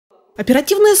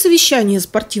Оперативное совещание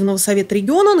спортивного совета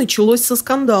региона началось со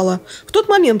скандала. В тот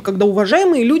момент, когда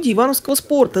уважаемые люди ивановского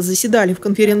спорта заседали в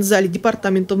конференц-зале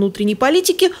департамента внутренней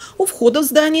политики, у входа в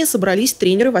здание собрались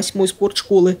тренеры 8-й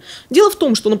спортшколы. Дело в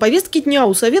том, что на повестке дня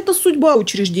у совета судьба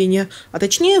учреждения, а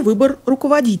точнее выбор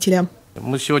руководителя.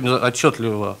 Мы сегодня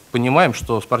отчетливо понимаем,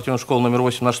 что спортивная школа номер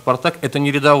 8 «Наш Спартак» – это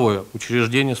не рядовое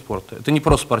учреждение спорта, это не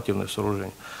просто спортивное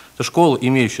сооружение. Это школа,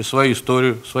 имеющая свою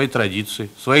историю, свои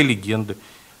традиции, свои легенды,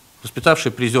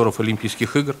 воспитавшие призеров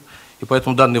Олимпийских игр, и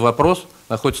поэтому данный вопрос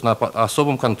находится на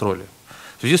особом контроле.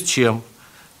 В связи с чем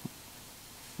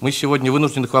мы сегодня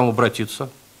вынуждены к вам обратиться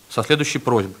со следующей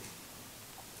просьбой.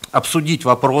 Обсудить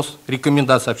вопрос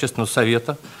рекомендации общественного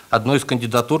совета одной из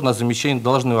кандидатур на замещение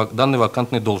данной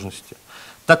вакантной должности.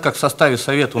 Так как в составе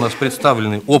совета у нас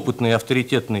представлены опытные,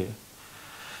 авторитетные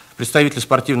представители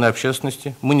спортивной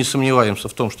общественности, мы не сомневаемся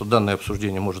в том, что данное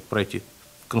обсуждение может пройти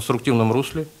в конструктивном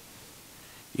русле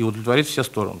и удовлетворить все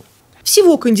стороны.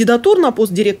 Всего кандидатур на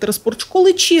пост директора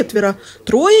спортшколы 4,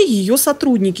 3 ее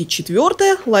сотрудники,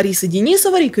 4 Лариса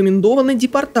Денисова рекомендована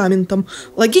департаментом.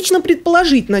 Логично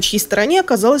предположить, на чьей стороне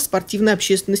оказалась спортивная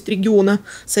общественность региона.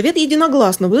 Совет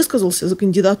единогласно высказался за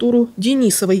кандидатуру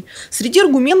Денисовой. Среди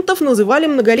аргументов называли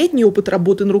многолетний опыт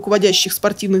работы на руководящих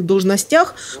спортивных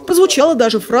должностях. Прозвучала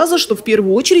даже фраза, что в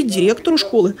первую очередь директору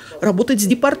школы работать с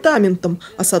департаментом,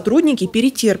 а сотрудники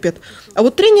перетерпят. А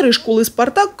вот тренеры школы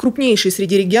 «Спартак», крупнейшей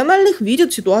среди региональных,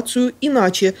 видят ситуацию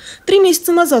иначе. 3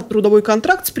 месяца назад трудовой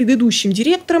контракт с предыдущим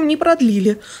директором не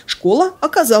продлили. Школа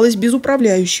оказалась без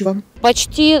управляющего.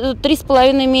 Почти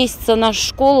 3,5 месяца наша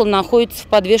школа находится в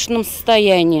подвешенном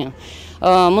состоянии.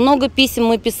 Много писем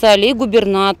мы писали и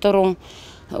губернатору,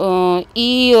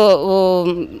 и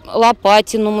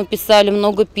Лопатину мы писали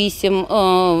много писем,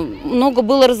 много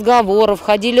было разговоров,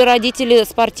 ходили родители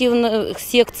спортивных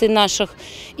секций наших,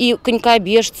 и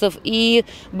конькобежцев, и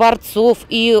борцов,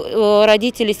 и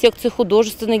родители секции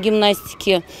художественной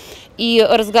гимнастики. И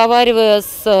разговаривая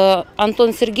с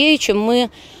Антоном Сергеевичем, мы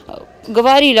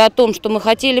говорили о том, что мы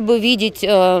хотели бы видеть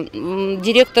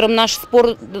директором нашей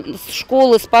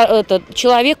школы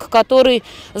человека, который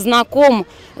знаком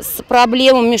с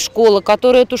проблемами школы,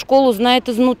 который эту школу знает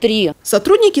изнутри.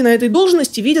 Сотрудники на этой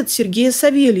должности видят Сергея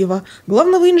Савельева,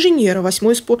 главного инженера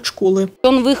 8-й спортшколы.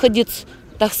 Он выходец,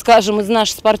 так скажем, из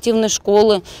нашей спортивной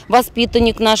школы,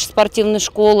 воспитанник нашей спортивной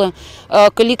школы.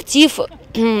 Коллектив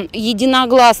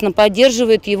единогласно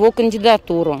поддерживает его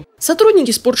кандидатуру. Сотрудники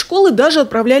спортшколы даже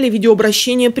отправляли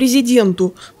видеообращение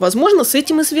президенту. Возможно, с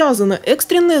этим и связано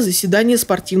экстренное заседание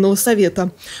спортивного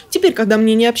совета. Теперь, когда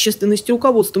мнение общественности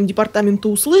руководством департамента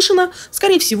услышано,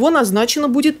 скорее всего, назначено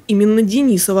будет именно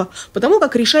Денисова, потому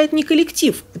как решает не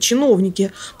коллектив, а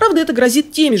чиновники. Правда, это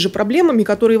грозит теми же проблемами,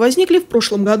 которые возникли в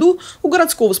прошлом году у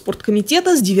городского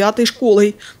спорткомитета с 9-й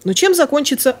школой. Но чем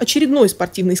закончится очередной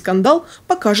спортивный скандал,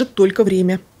 покажет только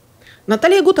время.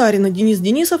 Наталья Гутарина, Денис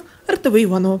Денисов, РТВ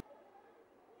Иваново.